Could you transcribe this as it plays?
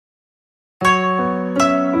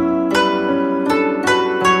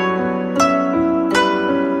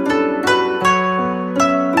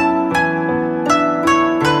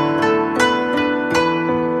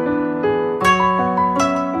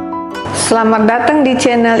Selamat datang di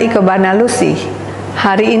channel IkebanaLusy.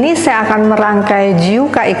 Hari ini saya akan merangkai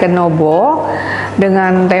Jiyuka Ikenobo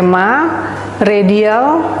dengan tema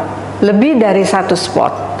radial lebih dari satu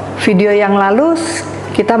spot. Video yang lalu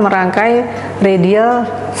kita merangkai radial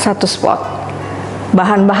satu spot.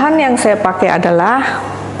 Bahan-bahan yang saya pakai adalah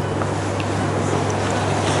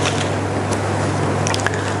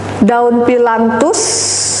daun Phyllanthus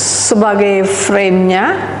sebagai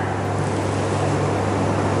frame-nya,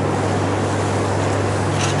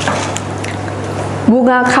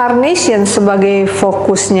 bunga carnation sebagai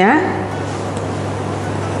fokusnya,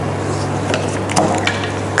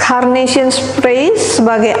 carnation spray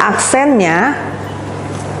sebagai aksennya.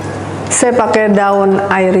 Saya pakai daun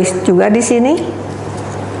iris juga di sini,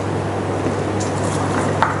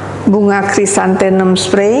 bunga chrysanthemum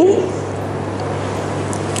spray,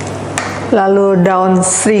 lalu daun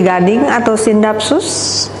Sri Gading atau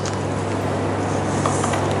Synapsus.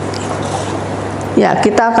 Ya,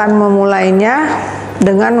 kita akan memulainya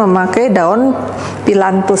dengan memakai daun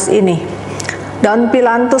Phyllanthus ini. Daun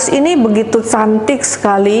Phyllanthus ini begitu cantik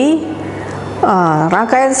sekali.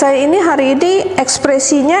 Rangkaian saya ini hari ini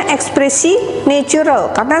ekspresinya ekspresi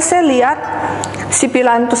natural, karena saya lihat si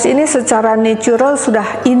Phyllanthus ini secara natural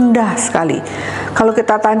sudah indah sekali. Kalau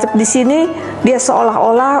kita tancap di sini, dia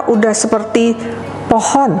seolah-olah udah seperti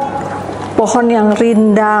pohon yang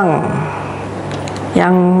rindang,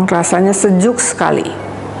 yang rasanya sejuk sekali.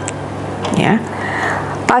 Ya.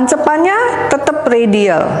 Tancapannya tetap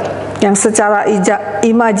radial, yang secara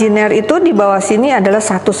imajiner itu di bawah sini adalah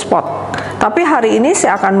satu spot. Tapi hari ini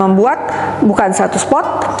saya akan membuat bukan satu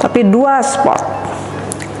spot, tapi dua spot.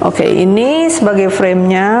 Oke, ini sebagai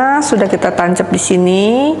frame-nya sudah kita tancap di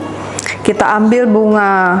sini. Kita ambil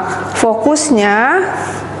bunga fokusnya.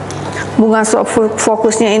 Bunga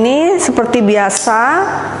fokusnya ini seperti biasa,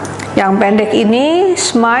 yang pendek ini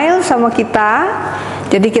smile sama kita.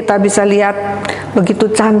 Jadi kita bisa lihat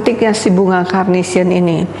begitu cantiknya si bunga carnation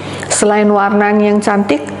ini. Selain warnanya yang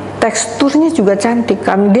cantik, teksturnya juga cantik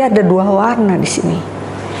karena dia ada dua warna di sini.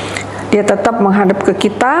 Dia tetap menghadap ke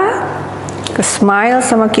kita, ke smile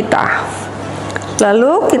sama kita.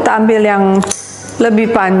 Lalu kita ambil yang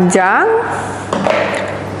lebih panjang,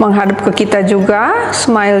 menghadap ke kita juga,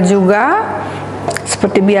 smile juga,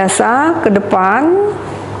 seperti biasa ke depan.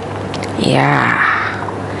 Ya,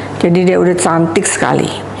 jadi dia udah cantik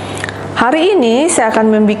sekali. Hari ini saya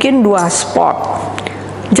akan membuat dua spot.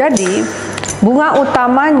 Jadi bunga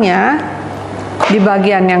utamanya di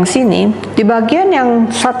bagian yang sini, di bagian yang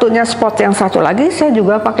satunya spot yang satu lagi saya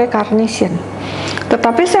juga pakai carnation.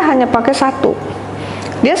 Tetapi saya hanya pakai satu.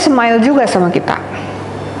 Dia smile juga sama kita.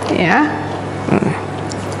 Ya.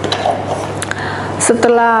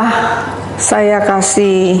 Setelah saya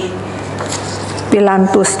kasih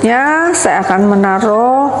Phyllanthusnya, saya akan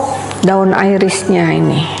menaruh daun irisnya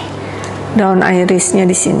ini. Daun irisnya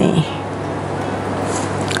di sini.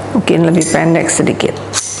 Mungkin lebih pendek sedikit.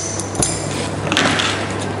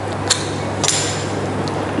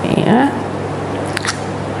 Ya.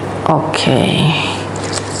 Oke.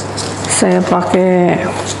 Saya pakai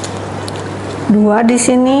dua di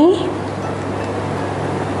sini.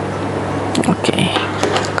 Oke.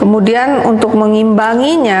 Kemudian untuk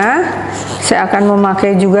mengimbanginya, saya akan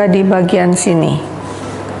memakai juga di bagian sini.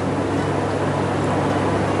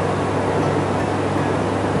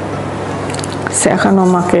 Saya akan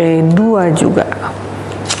memakai dua juga,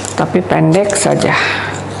 tapi pendek saja.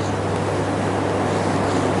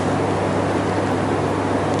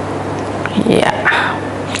 Ya.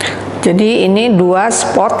 Jadi ini dua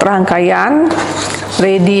spot rangkaian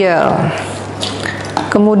radial.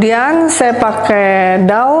 Kemudian saya pakai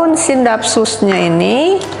daun Synapsusnya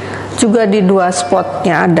ini juga di dua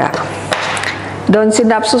spotnya ada. Daun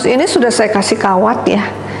Synapsus ini sudah saya kasih kawat ya,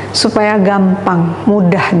 supaya gampang,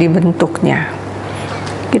 mudah dibentuknya.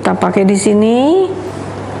 Kita pakai di sini.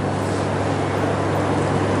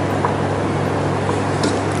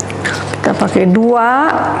 Kita pakai dua.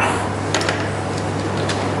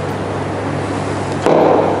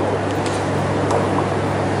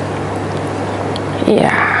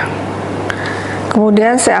 Ya.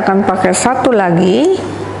 Kemudian saya akan pakai satu lagi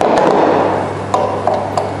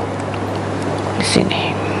di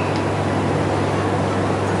sini.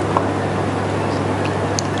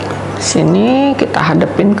 Sini kita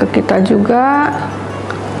hadapin ke kita juga.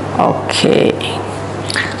 Oke.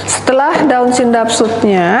 Setelah daun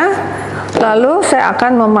Synapsusnya, lalu saya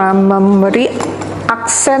akan memberi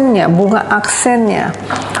aksennya, bunga aksennya.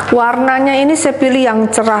 Warnanya ini saya pilih yang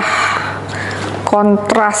cerah,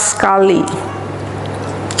 kontras sekali.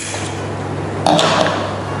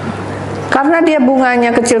 karena dia bunganya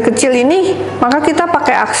kecil-kecil ini, maka kita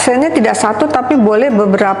pakai aksennya tidak satu tapi boleh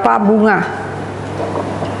beberapa bunga.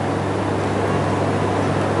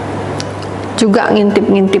 Juga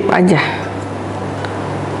ngintip-ngintip aja,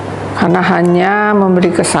 karena hanya memberi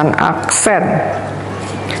kesan aksen.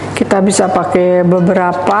 Kita bisa pakai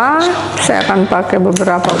beberapa. Saya akan pakai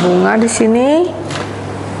beberapa bunga di sini.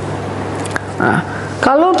 Nah,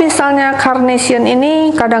 kalau misalnya carnation ini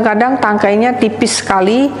kadang-kadang tangkainya tipis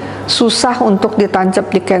sekali, susah untuk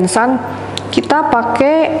ditancap di kenzan, kita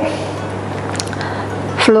pakai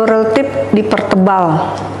floral tip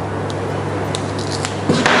dipertebal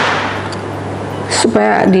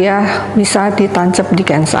supaya dia bisa ditancap di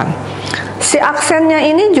kenzan. Si aksennya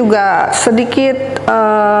ini juga sedikit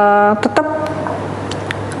tetap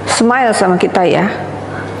smile sama kita ya,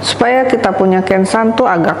 supaya kita punya kenzan tuh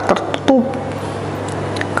agak tertutup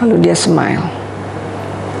kalau dia smile.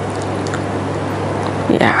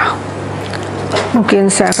 Ya,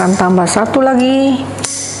 mungkin saya akan tambah satu lagi.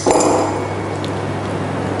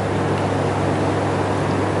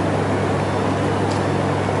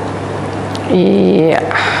 Iya.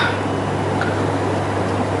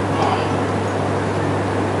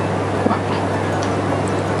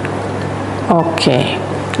 Oke.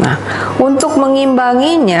 Nah, untuk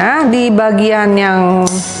mengimbanginya di bagian yang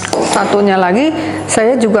satunya lagi,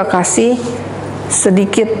 saya juga kasih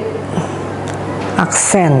sedikit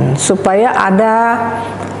aksen supaya ada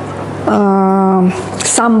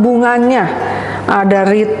sambungannya, ada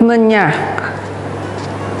ritmenya,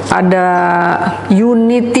 ada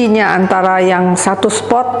unity-nya antara yang satu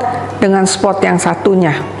spot dengan spot yang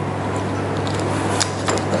satunya.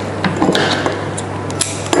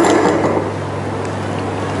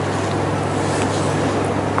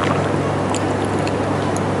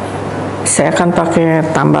 Saya akan pakai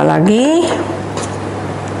tambah lagi.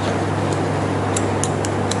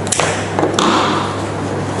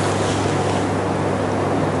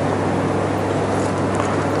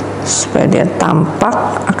 Supaya dia tampak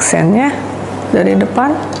aksennya dari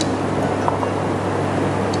depan.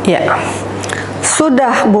 Ya,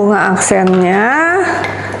 sudah bunga aksennya.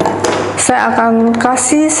 Saya akan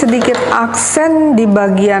kasih sedikit aksen di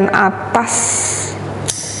bagian atas.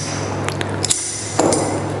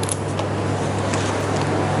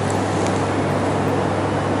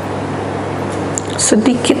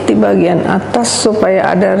 Sedikit di bagian atas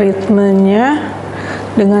supaya ada ritmenya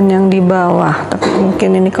dengan yang di bawah. Tapi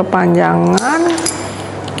mungkin ini kepanjangan,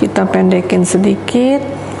 kita pendekin sedikit.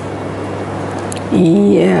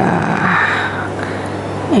 Iya,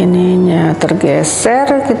 ininya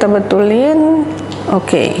tergeser, kita betulin.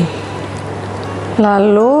 Oke.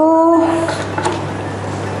 Lalu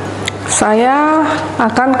saya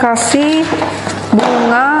akan kasih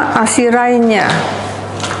bunga asirainya.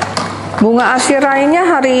 Bunga asirainya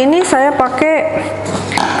hari ini saya pakai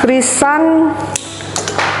krisan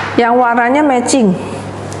yang warnanya matching.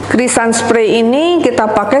 Krisan spray ini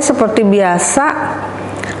kita pakai seperti biasa,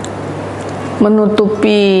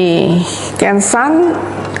 menutupi kenzan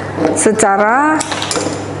secara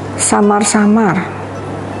samar-samar.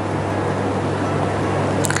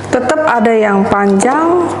 Tetap ada yang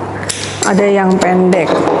panjang, ada yang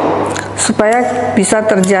pendek, supaya bisa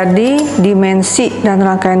terjadi dimensi dan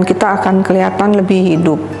rangkaian kita akan kelihatan lebih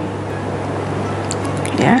hidup.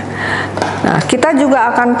 Ya. Nah, kita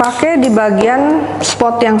juga akan pakai di bagian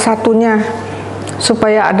spot yang satunya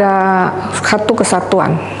supaya ada satu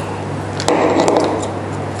kesatuan.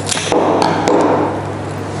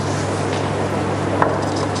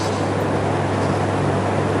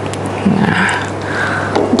 Nah,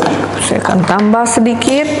 saya akan tambah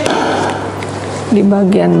sedikit di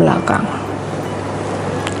bagian belakang.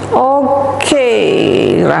 Oke,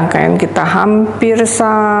 rangkaian kita hampir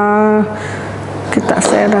saya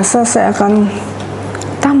rasa saya akan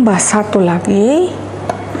tambah satu lagi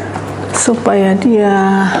supaya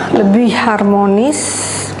dia lebih harmonis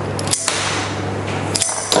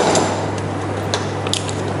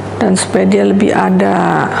dan supaya dia lebih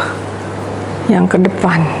ada yang ke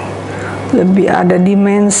depan, lebih ada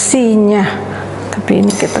dimensinya. Tapi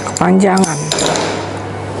ini kita kepanjangan,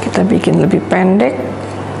 kita bikin lebih pendek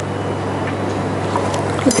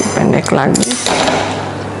lagi.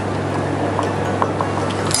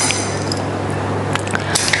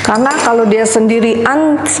 Karena kalau dia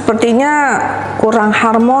sendirian sepertinya kurang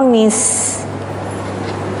harmonis.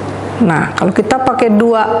 Nah, kalau kita pakai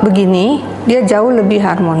dua begini, dia jauh lebih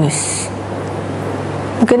harmonis.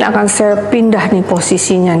 Mungkin akan saya pindah nih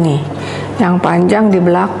posisinya nih, yang panjang di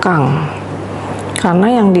belakang.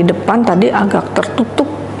 Karena yang di depan tadi agak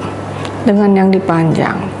tertutup dengan yang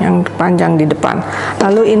panjang di depan.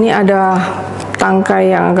 Lalu ini ada tangkai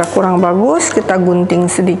yang agak kurang bagus, kita gunting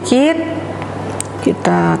sedikit.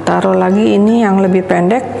 Kita taruh lagi ini yang lebih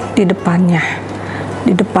pendek di depannya.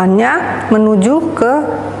 Di depannya menuju ke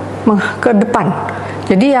depan.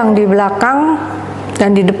 Jadi yang di belakang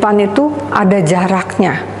dan di depan itu ada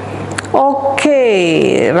jaraknya. Oke,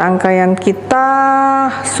 rangkaian kita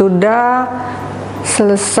sudah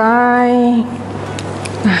selesai.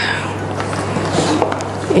 Nah,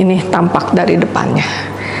 ini tampak dari depannya.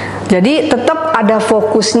 Jadi tetap ada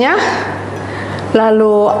fokusnya.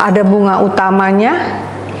 Lalu ada bunga utamanya,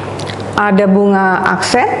 ada bunga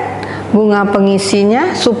aksen, bunga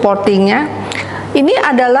pengisinya, supportingnya. Ini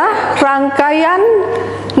adalah rangkaian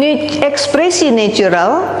ekspresi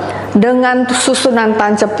natural dengan susunan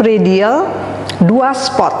tancap radial 2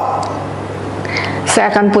 spot.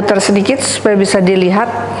 Saya akan putar sedikit supaya bisa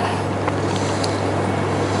dilihat.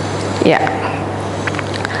 Ya.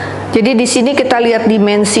 Jadi di sini kita lihat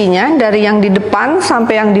dimensinya, dari yang di depan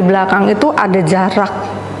sampai yang di belakang itu ada jarak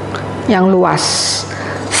yang luas,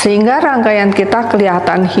 sehingga rangkaian kita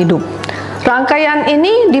kelihatan hidup. Rangkaian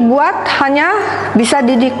ini dibuat hanya bisa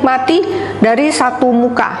dinikmati dari satu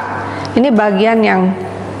muka. Ini bagian yang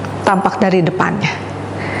tampak dari depannya.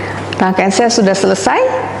 Rangkaian saya sudah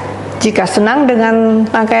selesai. Jika senang dengan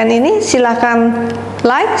rangkaian ini, silakan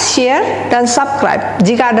like, share, dan subscribe.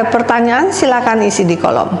 Jika ada pertanyaan, silakan isi di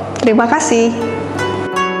kolom. Terima kasih.